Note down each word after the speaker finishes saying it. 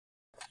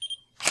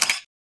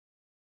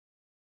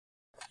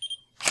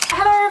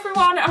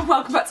everyone and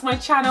welcome back to my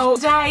channel.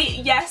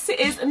 Today, yes, it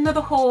is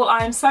another haul. I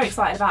am so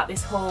excited about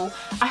this haul.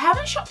 I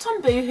haven't shopped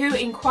on Boohoo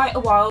in quite a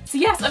while. So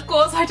yes, of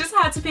course, I just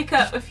had to pick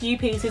up a few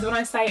pieces. When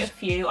I say a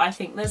few, I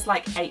think there's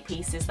like 8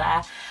 pieces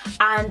there.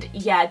 And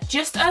yeah,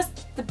 just as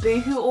the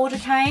Boohoo order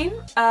came,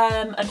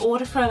 an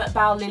order from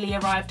Belle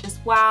arrived as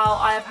well.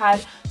 I have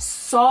had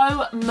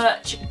so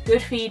much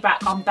good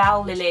feedback on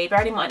Belle.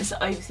 Bearing in mind it's an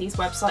overseas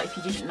website if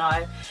you didn't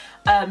know.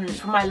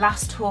 From my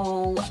last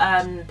haul,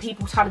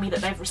 people telling me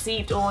that they've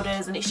received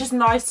orders, and it's just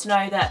nice to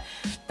know that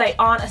they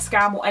aren't a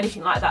scam or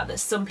anything like that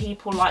some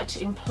people like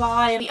to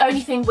imply. The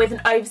only thing with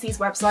an overseas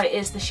website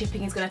is the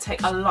shipping is going to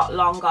take a lot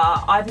longer.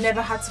 I've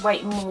never had to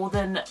wait more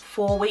than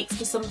 4 weeks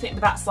for something,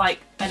 but that's like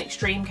an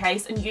extreme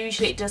case, and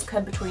usually it does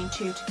come between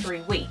 2 to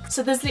 3 weeks.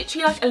 So there's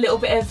literally like a little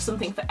bit of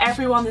something for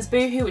everyone. There's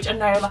Boohoo, which I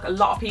know like a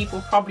lot of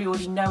people probably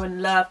already know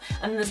and love,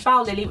 and then there's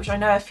Belle, which I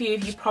know a few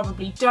of you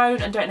probably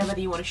don't and don't know whether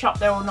you want to shop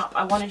there or not, but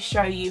I want to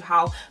show you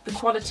how the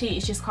quality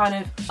is just kind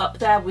of up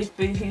there with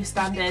Boohoo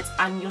standards,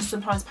 and you're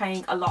sometimes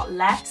paying a lot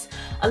less.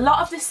 A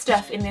lot of this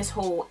stuff in this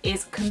haul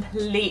is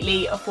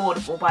completely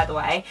affordable, by the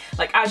way.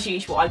 Like as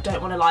usual, I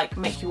don't want to like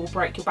make you all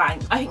break your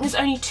bank. I think there's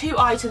only 2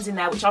 items in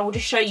there which I will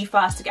just show you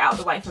first to get out of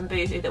the way from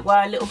Boohoo that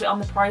were a little bit on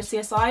the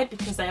pricier side,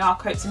 because they are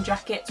coats and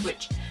jackets,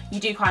 which you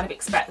do kind of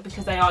expect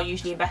because they are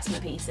usually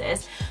investment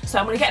pieces. So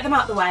I'm going to get them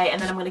out of the way,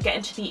 and then I'm going to get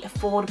into the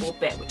affordable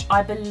bit, which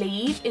I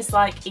believe is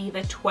like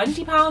either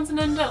 £20 and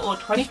under or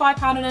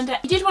 £25 and under. If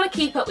you did want to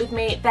keep up with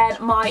me, then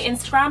my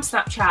Instagram,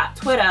 Snapchat,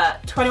 Twitter,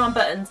 21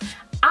 Buttons,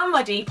 and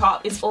my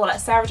Depop is all at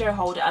Sarah Jo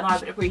Holder, and I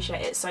would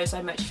appreciate it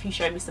so much if you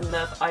showed me some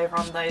love over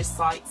on those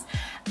sites.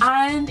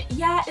 And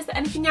yeah, is there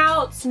anything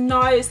else?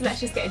 No, so let's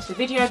just get into the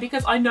video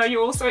because I know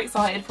you're all so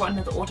excited for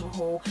another autumn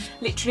haul.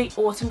 Literally,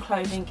 autumn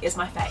clothing is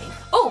my fave.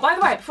 Oh, by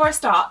the way, before I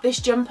start, this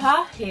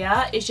jumper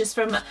here is just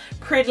from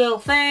Pretty Little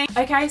Thing.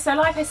 Okay, so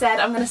like I said,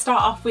 I'm going to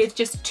start off with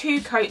just 2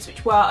 coats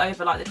which were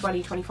over like the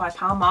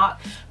 £20–25 mark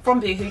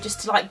from Boohoo,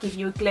 just to like give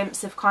you a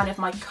glimpse of kind of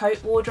my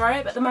coat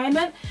wardrobe at the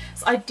moment.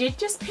 So I did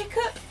just pick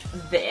up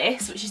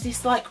this, which is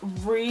this like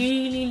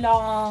really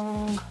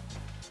long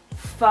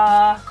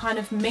fur kind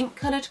of mint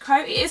coloured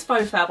coat. It is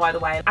faux fur, by the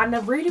way, and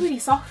they're really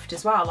soft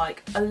as well.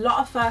 Like a lot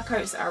of fur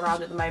coats that are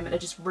around at the moment are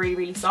just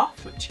really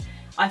soft, which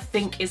I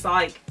think is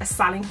like a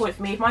selling point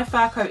for me. If my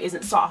fur coat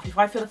isn't soft, if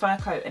I feel a fur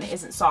coat and it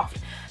isn't soft,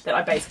 then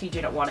I basically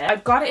do not want it.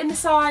 I've got it in the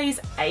size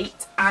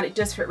 8 and it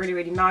does fit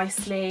really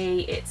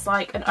nicely. It's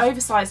like an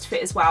oversized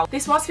fit as well.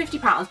 This was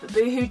 £50, but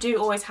Boohoo do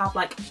always have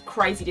like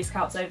crazy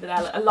discounts over there.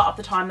 Like, a lot of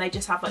the time they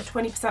just have like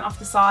 20% off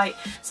the site,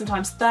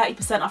 sometimes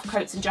 30% off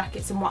coats and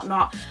jackets and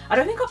whatnot. I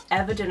don't think I've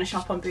ever done a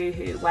shop on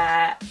Boohoo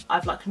where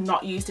I've like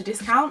not used a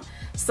discount.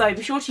 So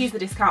be sure to use the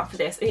discount for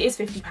this. It is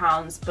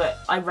 £50, but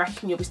I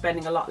reckon you'll be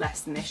spending a lot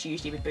less than this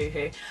usually with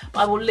Boohoo. But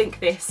I will link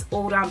this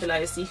all down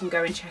below so you can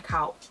go and check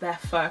out their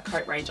fur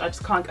coat range. I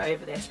just can't go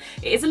over this.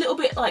 It is a little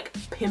bit like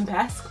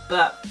pimp-esque,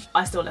 but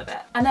I still love it.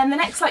 And then the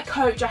next like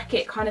coat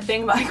jacket kind of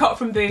thing that I got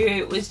from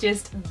Boohoo was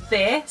just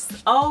this.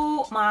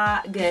 Oh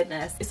my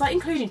goodness. It's like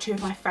including 2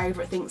 of my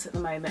favourite things at the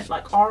moment,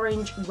 like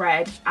orange,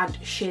 red and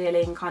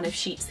shearling kind of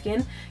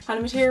sheepskin kind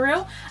of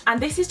material.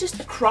 And this is just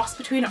a cross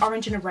between an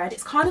orange and a red.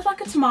 It's kind of like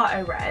a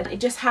tomato red.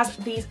 It just has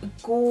these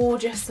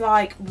gorgeous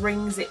like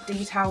ring zip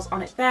details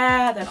on it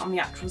there, then on the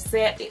actual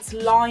zip. It's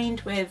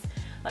lined with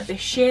like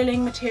this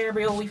shearling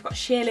material. We've got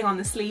shearling on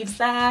the sleeves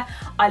there.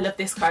 I love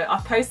this coat.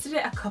 I've posted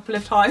it a couple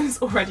of times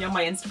already on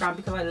my Instagram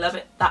because I love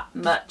it that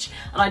much,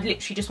 and I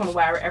literally just want to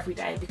wear it every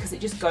day because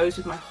it just goes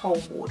with my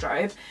whole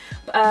wardrobe.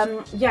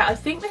 Yeah, I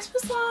think this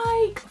was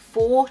like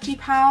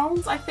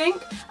 £40, I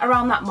think,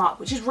 around that mark,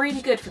 which is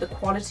really good for the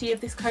quality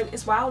of this coat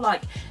as well.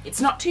 Like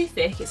it's not too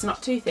thick, it's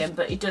not too thin,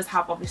 but it does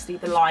have obviously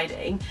the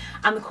lining,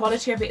 and the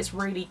quality of it is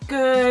really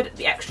good.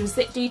 The extra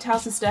zip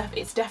details and stuff,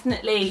 it's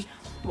definitely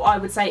what I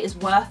would say is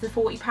worth the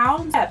 £40.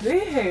 Yeah,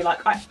 Boohoo,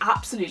 like I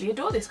absolutely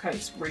adore this coat.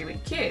 It's really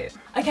cute.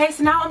 Okay,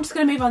 so now I'm just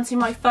going to move on to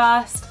my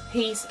first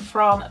piece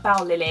from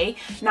Belle.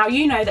 Now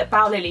you know that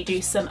Belle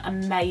do some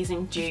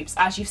amazing dupes,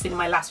 as you've seen in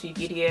my last few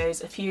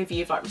videos. A few of you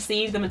have like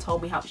received them and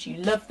told me how much you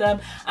love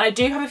them, and I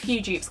do have a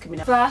few dupes coming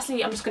up.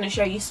 Firstly, I'm just going to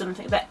show you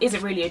something that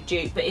isn't really a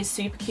dupe but is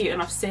super cute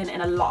and I've seen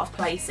in a lot of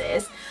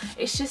places.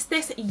 It's just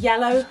this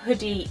yellow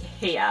hoodie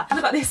here.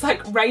 I've got this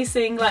like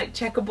racing like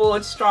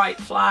checkerboard stripe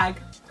flag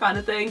kind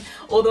of thing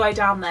all the way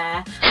down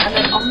there, and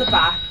then on the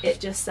back it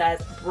just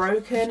says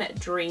Broken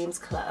Dreams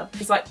Club.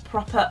 It's like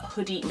proper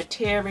hoodie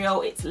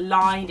material. It's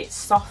lined, it's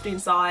soft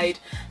inside.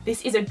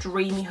 This is a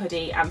dreamy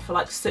hoodie, and for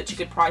like such a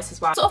good price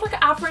as well. Sort of like an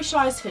average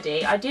sized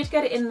hoodie. I did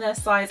get it in the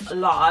size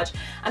large,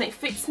 and it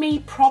fits me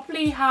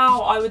probably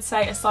how I would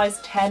say a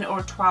size 10 or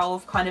a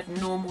 12 kind of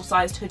normal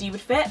sized hoodie would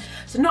fit.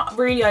 So not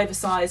really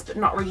oversized but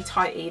not really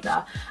tight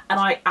either, and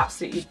I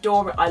absolutely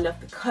adore it. I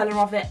love the colour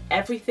of it.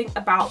 Everything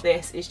about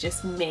this is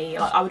just me.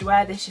 Like I would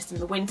wear this just in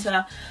the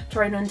winter,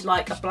 thrown under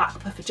like a black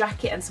puffer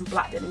jacket and some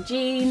black denim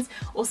jeans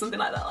or something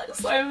like that. Like,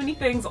 so many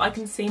things I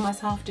can see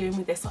myself doing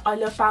with this. I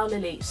love Belle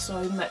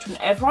so much.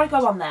 Whenever I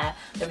go on there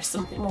is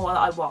something more that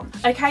I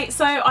want. Okay,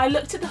 so I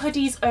looked at the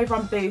hoodies over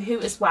on Boohoo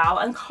as well,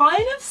 and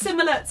kind of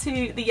similar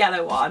to the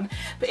yellow one,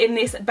 but in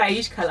this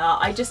beige colour,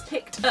 I just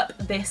picked up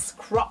this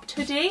cropped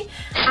hoodie,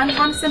 and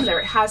kind of similar.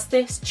 It has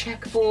this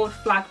checkerboard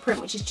flag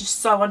print, which is just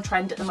so on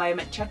trend at the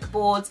moment.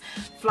 Checkerboards,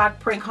 flag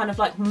print, kind of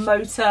like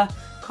motor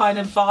kind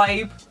of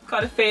vibe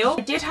kind of feel.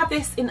 I did have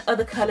this in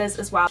other colours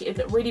as well. It would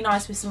look really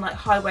nice with some like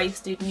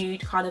high-waisted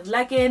nude kind of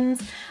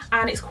leggings,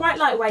 and it's quite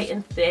lightweight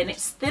and thin.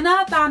 It's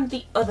thinner than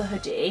the other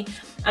hoodie,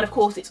 and of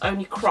course it's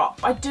only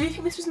crop. I do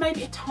think this was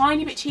maybe a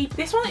tiny bit cheap.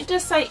 This one, it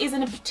does say is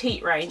in a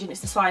petite range and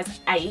it's the size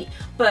 8,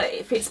 but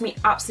it fits me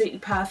absolutely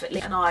perfectly,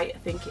 and I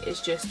think it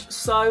is just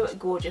so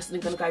gorgeous, and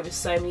I'm going to go with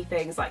so many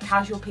things like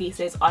casual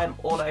pieces. I'm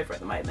all over at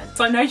the moment.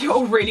 So I know you're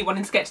all really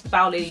wanting to get to the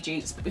Belle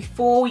dupes, but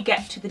before we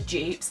get to the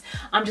dupes,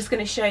 I'm just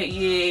going to show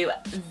you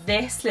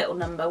this little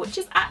number, which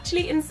is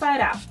actually inside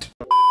out.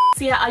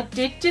 So yeah, I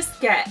did just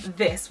get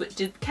this,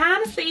 which is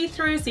kind of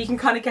see-through, so you can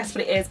kind of guess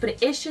what it is, but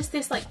it is just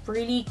this like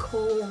really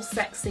cool,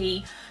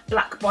 sexy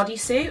black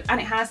bodysuit, and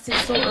it has this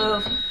sort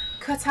of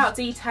cut-out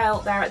detail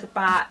there at the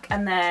back,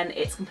 and then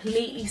it's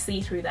completely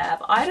see-through there.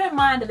 But I don't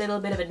mind a little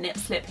bit of a nip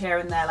slip here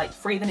and there, like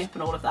free the nip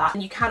and all of that.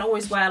 And you can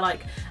always wear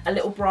like a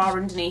little bra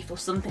underneath or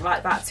something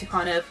like that to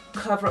kind of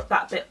cover up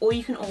that bit, or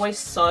you can always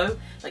sew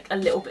like a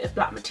little bit of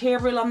black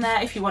material on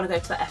there if you want to go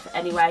to that effort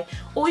anyway.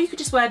 Or you could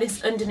just wear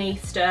this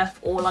underneath stuff,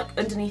 or like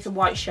underneath a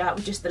white shirt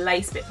with just the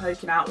lace bit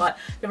poking out. Like,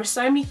 there are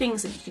so many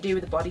things that you could do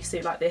with a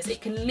bodysuit like this. It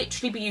can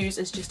literally be used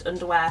as just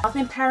underwear. I've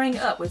been pairing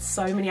it up with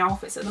so many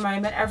outfits at the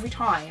moment. Every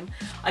time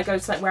I go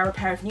to like wear a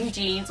pair of new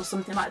jeans or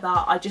something like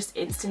that, I just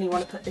instantly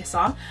want to put this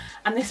on,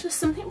 and this was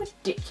something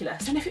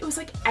ridiculous. And if it was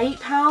like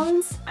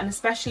 £8, and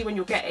especially when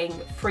you're getting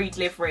free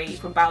delivery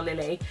from Belle,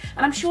 and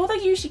I'm sure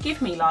they usually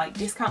give me like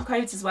discount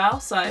codes as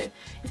well, so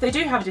if they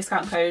do have a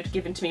discount code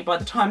given to me by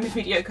the time the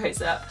video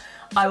goes up,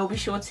 I will be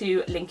sure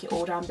to link it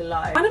all down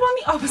below. Kind of on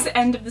the opposite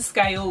end of the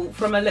scale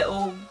from a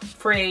little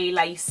free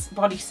lace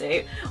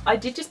bodysuit, I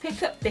did just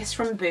pick up this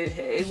from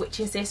Boohoo, which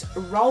is this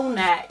roll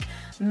neck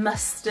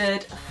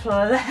mustard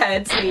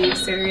flared sleeve,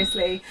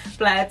 seriously,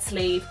 flared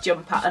sleeve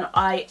jumper, and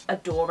I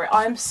adore it.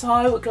 I'm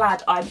so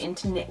glad I'm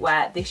into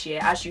knitwear this year.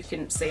 As you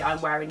can see, I'm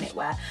wearing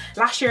knitwear.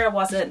 Last year I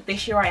wasn't,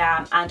 this year I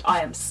am, and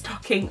I am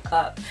stocking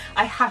up.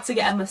 I had to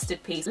get a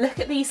mustard piece. Look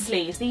at these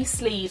sleeves. These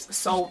sleeves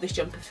sold this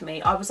jumper for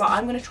me. I was like,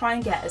 I'm going to try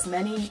and get as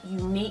many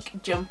unique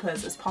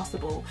jumpers as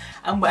possible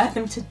and wear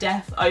them to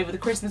death over the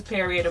Christmas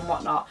period and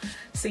whatnot.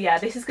 So yeah,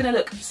 this is going to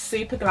look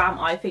super glam,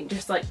 I think,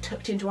 just like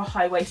tucked into a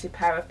high-waisted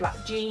pair of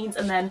black jeans,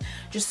 and then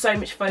just so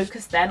much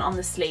focus then on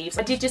the sleeves.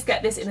 I did just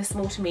get this in a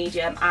small to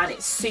medium, and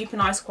it's super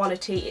nice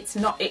quality. It's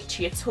not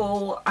itchy at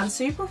all, and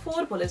super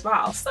affordable as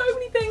well. So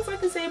many things I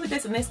can say with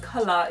this, and this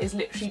colour is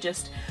literally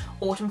just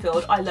autumn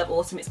filled. I love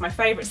autumn. It's my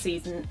favourite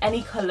season.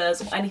 Any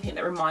colours or anything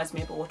that reminds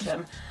me of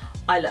autumn,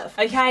 I love.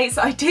 Okay,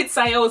 so I did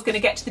say I was going to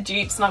get to the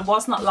dupes, and I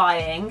was not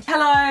lying.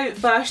 Hello,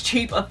 first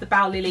dupe of the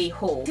Belle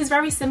haul. This is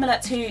very similar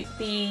to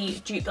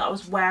the dupe that I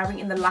was wearing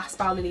in the last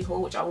Belle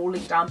haul, which I will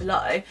link down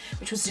below,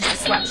 which was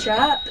just a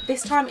sweatshirt, but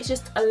this time it's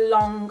just a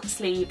long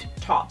sleeved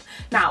top.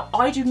 Now,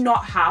 I do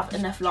not have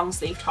enough long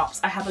sleeve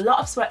tops. I have a lot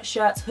of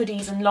sweatshirts,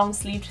 hoodies and long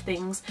sleeved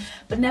things,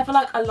 but never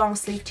like a long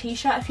sleeve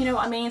t-shirt, if you know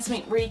what I mean.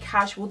 Something really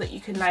casual that you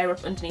can layer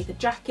up underneath a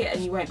jacket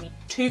and you won't be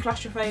too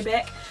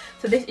claustrophobic.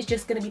 So this is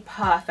just going to be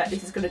perfect.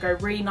 This is going to go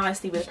really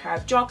nicely with a pair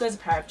of joggers, a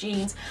pair of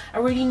jeans,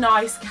 a really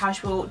nice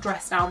casual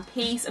dress down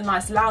piece, a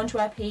nice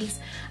loungewear piece,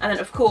 and then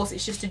of course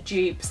it's just a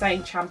dupe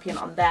saying Champion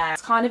on there.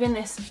 It's kind of in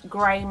this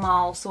grey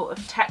marl sort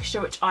of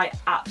texture, which I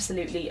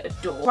absolutely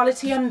adore.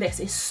 Quality on this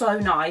is so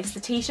nice. The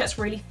t-shirt's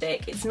really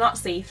thick, it's not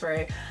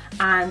see-through,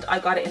 and I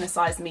got it in a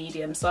size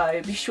medium,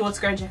 so be sure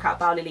to go and check out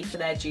Belle for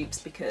their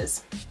dupes,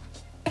 because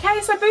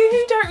okay, so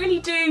Boohoo don't really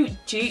do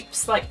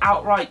dupes, like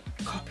outright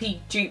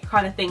copy dupe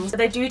kind of things, but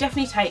they do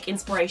definitely take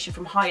inspiration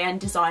from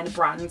high-end designer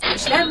brands,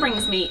 which then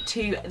brings me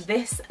to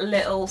this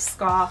little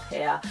scarf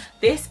here.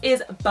 This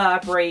is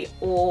Burberry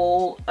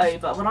all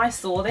over. When I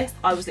saw this,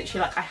 I was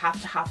literally like, I have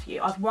to have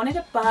you. I've wanted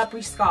a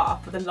Burberry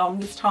scarf for the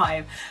longest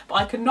time, but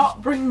I could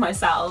not bring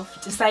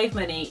myself to save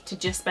money to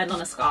just spend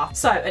on a scarf.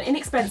 So an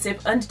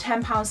inexpensive under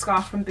 £10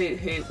 scarf from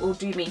Boohoo will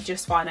do me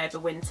just fine over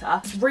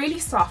winter. It's really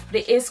soft,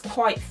 but it is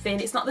quite thin.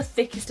 It's not the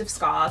thickest of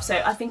scarves,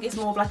 so I think it's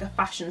more of like a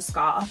fashion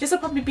scarf. This will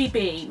probably be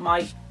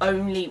my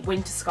only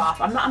winter scarf.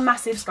 I'm not a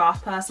massive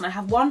scarf person. I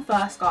have one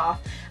fur scarf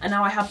and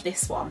now I have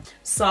this one,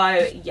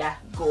 so yeah,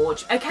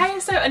 gorge. Okay,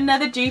 so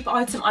another dupe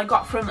item I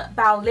got from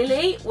Belle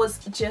was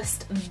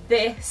just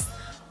this.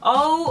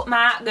 Oh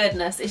my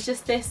goodness, it's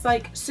just this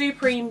like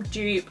Supreme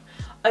dupe,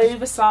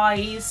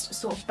 oversized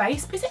sort of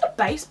base, is it a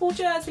baseball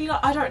jersey?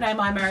 Like, I don't know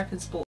my American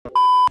sport.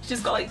 It's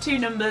just got like 2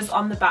 numbers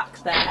on the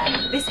back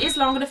there. This is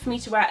long enough for me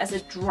to wear as a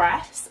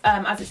dress,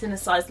 as it's in a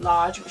size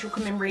large, which will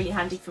come in really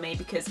handy for me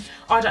because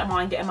I don't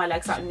mind getting my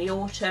legs out in the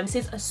autumn. This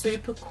is a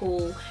super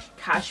cool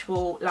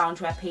casual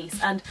loungewear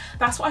piece, and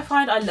that's what I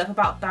find I love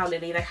about Belle.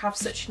 They have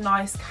such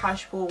nice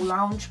casual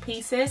lounge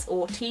pieces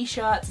or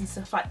t-shirts and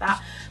stuff like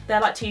that.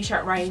 Their like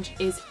t-shirt range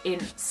is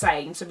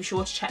insane, so be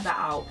sure to check that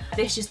out.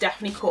 This just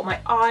definitely caught my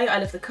eye. I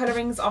love the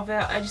colourings of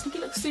it. I just think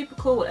it looks super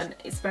cool and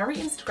it's very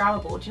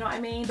Instagrammable, do you know what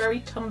I mean?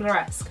 Very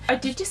Tumblr-esque. I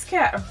did just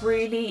get a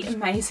really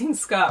amazing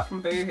skirt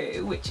from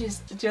Boohoo, which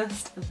is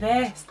just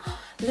this.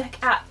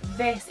 Look at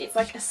this. It's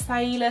like a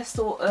sailor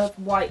sort of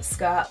white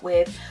skirt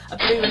with a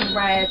blue and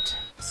red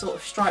sort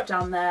of stripe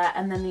down there,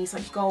 and then these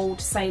like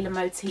gold sailor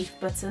motif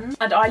buttons,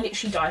 and I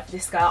literally died for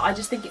this skirt. I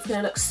just think it's going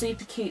to look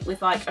super cute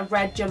with like a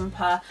red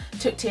jumper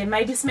tucked in,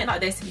 maybe something like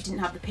this if you didn't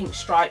have the pink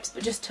stripes,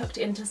 but just tucked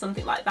into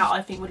something like that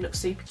I think would look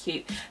super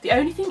cute. The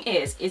only thing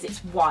is it's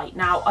white.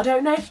 Now I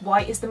don't know if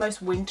white is the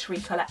most wintry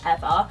colour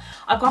ever.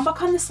 I've gone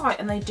back on the site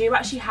and they do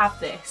actually have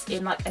this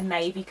in like a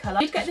navy colour.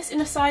 I did get this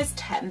in a size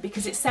 10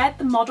 because it said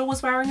the model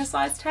was wearing a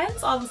size 10,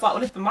 so I was like,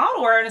 well, if the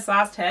model wearing a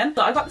size 10,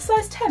 so I got the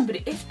size 10, but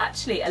it is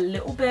actually a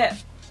little bit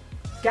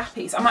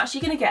gappy. So I'm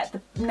actually going to get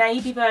the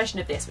navy version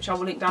of this, which I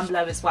will link down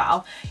below as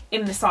well,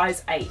 in the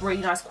size 8.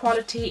 Really nice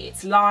quality,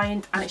 it's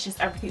lined, and it's just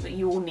everything that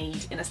you all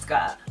need in a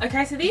skirt.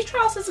 Okay, so these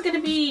trousers are going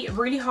to be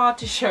really hard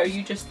to show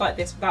you just like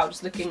this without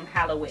just looking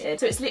hella weird.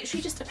 So it's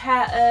literally just a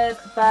pair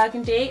of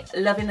burgundy.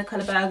 Loving the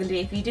colour burgundy.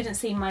 If you didn't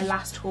see my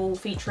last haul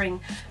featuring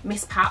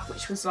Miss Pat,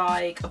 which was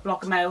like a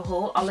Block and Mail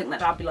haul, I'll link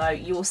that down below.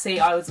 You'll see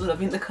I was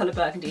loving the colour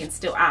burgundy and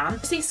still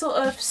am. See, sort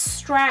of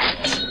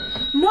stretch,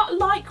 not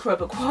lycra,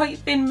 but quite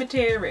thin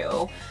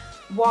material.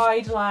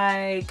 Wide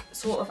leg,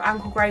 sort of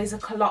ankle grazer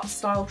culotte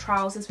style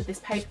trousers with this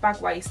paper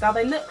bag waist. Now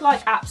they look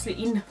like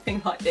absolutely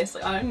nothing like this.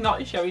 Like, I'm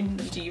not showing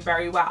them to you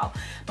very well,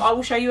 but I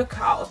will show you a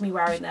cut of me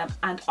wearing them,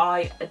 and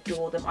I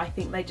adore them. I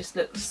think they just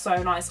look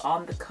so nice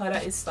on. The colour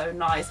is so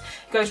nice.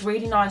 It goes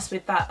really nice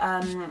with that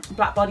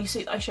black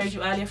bodysuit that I showed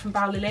you earlier from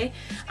Belle.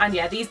 And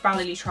yeah, these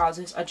Belle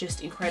trousers are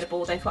just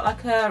incredible. They've got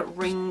like a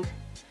ring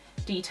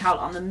detail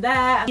on them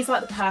there. These are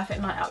like the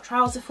perfect night out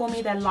trouser for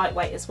me. They're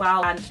lightweight as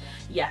well, and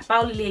yeah,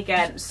 Belle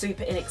again,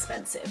 super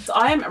inexpensive. So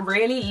I am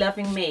really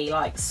loving me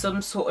like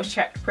some sort of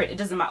checked print. It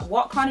doesn't matter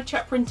what kind of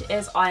check print it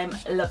is, I am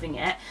loving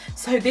it.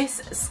 So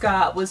this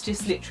skirt was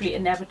just literally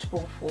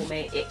inevitable for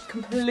me. It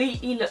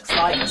completely looks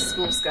like a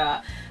school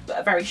skirt, but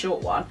a very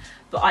short one,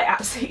 but I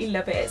absolutely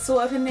love it. It's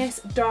sort of in this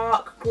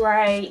dark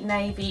grey,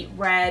 navy,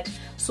 red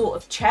sort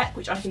of check,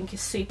 which I think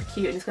is super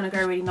cute, and it's going to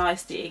go really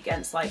nicely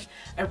against like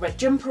a red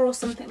jumper or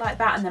something like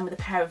that, and then with a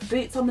pair of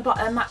boots on the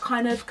bottom, that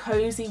kind of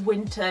cozy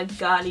winter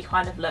girly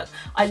kind of look.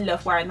 I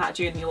love wearing that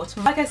during the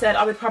autumn. Like I said,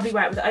 I would probably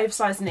wear it with an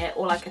oversized knit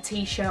or like a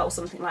t-shirt or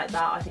something like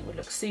that. I think would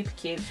look super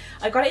cute.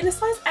 I got it in a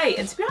size 8,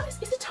 and to be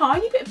honest, it's a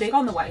tiny bit big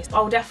on the waist.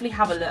 I'll definitely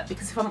have a look,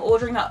 because if I'm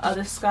ordering that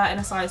other skirt in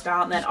a size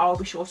down, then I'll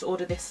be sure to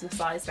order this in a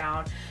size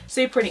down.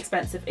 Super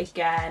inexpensive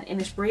again, in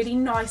this really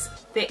nice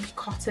thick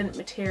cotton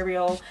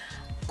material.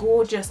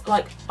 Gorgeous.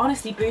 Like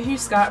honestly,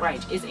 Boohoo's skirt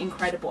range is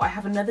incredible. I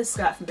have another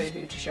skirt from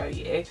Boohoo to show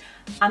you,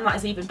 and that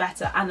is even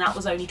better, and that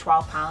was only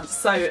 £12,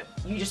 so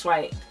you just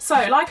wait. So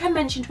like I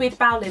mentioned with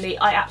Belle,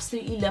 I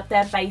absolutely love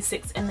their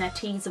basics and their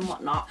tees and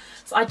whatnot,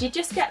 so I did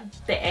just get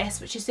this,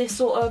 which is this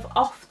sort of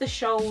off the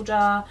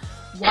shoulder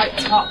white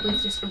top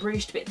with just a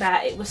ruched bit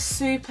there. It was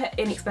super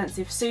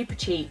inexpensive, super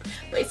cheap,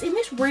 but it's in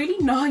this really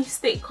nice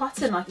thick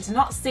cotton. Like, it's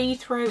not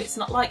see-through, it's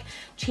not like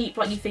cheap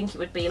like you think it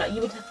would be. Like,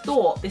 you would have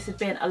thought this had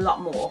been a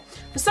lot more.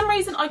 For some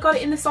reason I got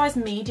it in the size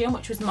medium,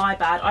 which was my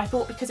bad. I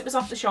thought because it was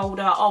off the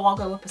shoulder, oh, I'll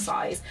go up a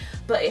size,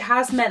 but it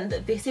has meant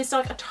that this is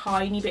like a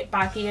tiny bit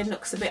baggy and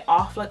looks a bit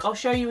off. Like, I'll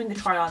show you in the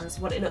try-ons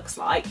what it looks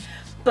like,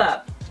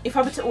 but if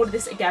I were to order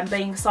this again,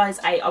 being size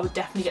 8, I would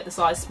definitely get the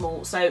size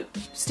small. So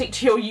stick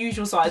to your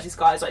usual sizes,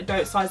 guys. Like,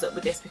 don't size up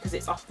with this because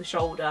it's off the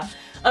shoulder.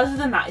 Other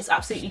than that, it's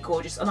absolutely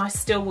gorgeous, and I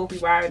still will be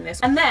wearing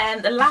this. And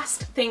then the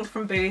last thing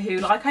from Boohoo,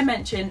 like I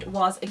mentioned,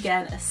 was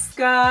again a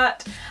skirt.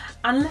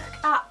 And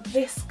look at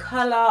this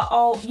colour.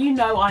 Oh, you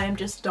know I am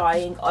just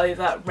dying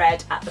over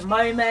red at the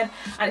moment.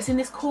 And it's in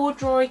this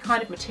corduroy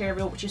kind of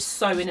material, which is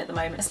so in at the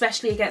moment,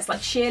 especially against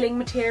like shearling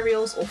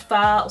materials or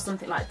fur or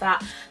something like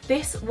that.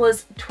 This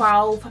was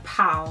 £12.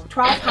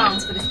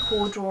 £12 for this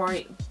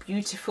corduroy,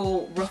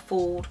 beautiful,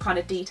 ruffled kind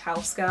of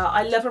detail skirt.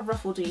 I love a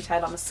ruffle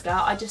detail on a skirt.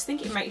 I just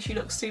think it makes you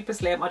look super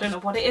slim. I don't know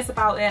what it is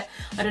about it.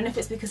 I don't know if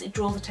it's because it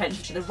draws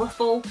attention to the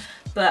ruffle,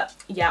 but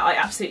yeah, I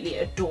absolutely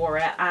adore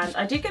it. And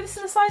I did get this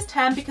in a size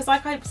 10 because,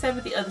 like I said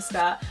with the other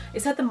skirt,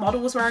 it said the model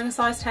was wearing a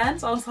size 10,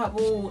 so I was like,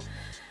 well,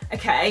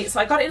 okay.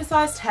 So I got it in a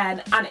size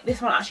 10, and this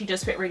one actually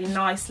does fit really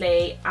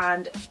nicely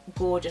and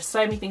gorgeous.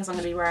 So many things I'm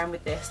going to be wearing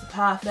with this. The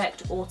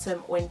perfect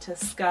autumn winter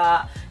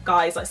skirt.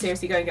 Guys, like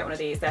seriously, go and get one of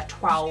these. They're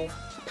 £12.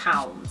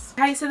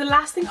 Okay, so the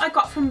last thing I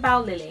got from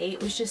Belle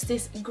was just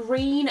this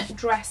green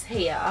dress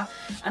here,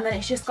 and then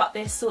it's just got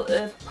this sort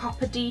of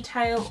popper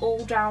detail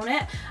all down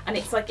it, and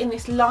it's like in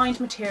this lined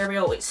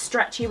material. It's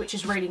stretchy, which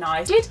is really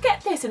nice. I did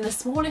get this in the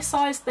smallest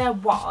size there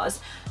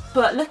was,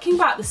 But looking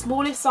back, the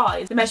smallest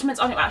size, the measurements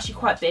on it were actually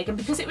quite big, and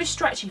because it was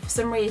stretchy for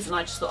some reason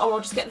I just thought, oh,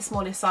 I'll just get the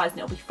smallest size and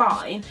it'll be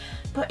fine.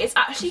 But it's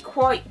actually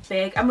quite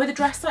big, and with a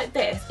dress like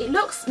this it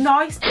looks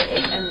nice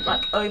big and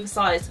like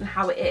oversized and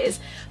how it is,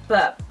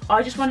 but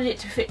I just wanted it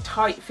to fit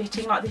tight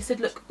fitting. Like this would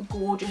look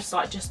gorgeous,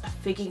 like just a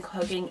figging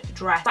hugging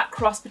dress, that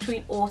cross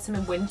between autumn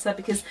and winter,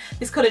 because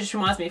this colour just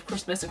reminds me of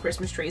Christmas and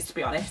Christmas trees, to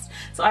be honest.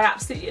 So I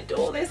absolutely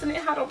adore this, and it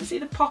had obviously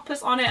the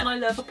poppers on it, and I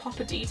love a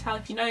popper detail.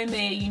 If you know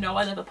me, you know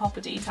I love a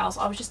popper detail.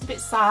 So I was just a bit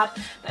sad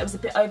that it was a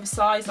bit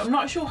oversized. I'm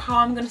not sure how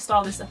I'm going to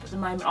style this up at the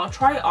moment. I'll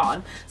try it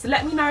on, so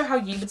let me know how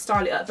you would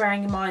style it up,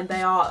 bearing in mind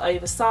they are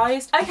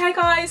oversized. Okay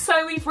guys,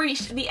 so we've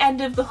reached the end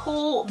of the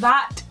haul.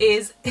 That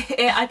is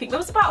it. I think there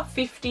was about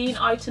 15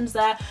 items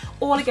there,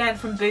 all again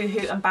from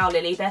Boohoo and Belle.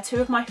 They're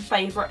two of my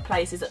favourite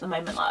places at the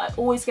moment. Like, I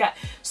always get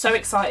so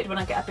excited when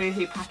I get a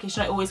Boohoo package,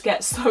 and I always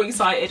get so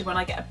excited when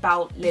I get a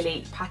Belle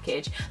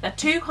package. They're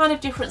two kind of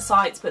different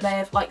sites, but they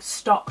have like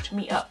stocked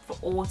me up for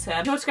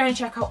autumn. Be sure to go and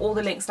check out all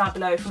the links down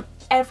below from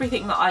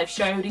everything that I've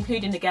showed,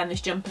 including again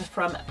this jumper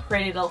from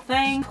Pretty Little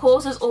Thing. Of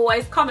course, as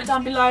always, comment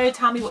down below,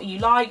 tell me what you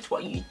liked,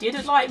 what you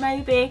didn't like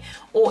maybe,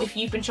 or if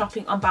you've been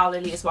shopping on Belle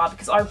as well,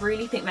 because I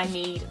really think they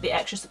need the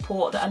extra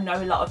support that I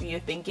know a lot of you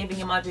have been giving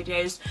in my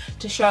videos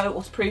to show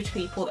or to prove to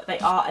people that they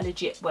are a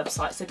legit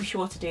website. So be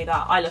sure to do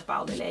that. I love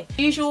Belle.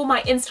 Usual,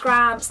 my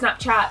Instagram,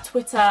 Snapchat,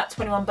 Twitter,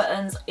 21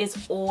 Buttons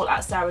is all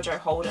at Sarah Jo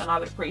Holder, and I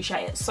would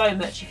appreciate it so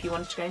much if you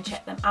wanted to go and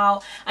check them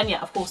out. And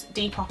yeah, of course,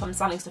 Depop, I'm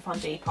selling stuff on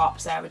Depop,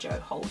 Sarah Jo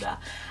Holder.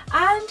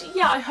 And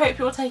yeah, I hope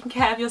you're taking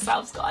care of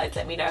yourselves, guys.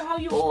 Let me know how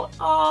you all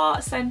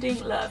are. Sending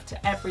love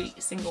to every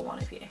single one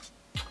of you.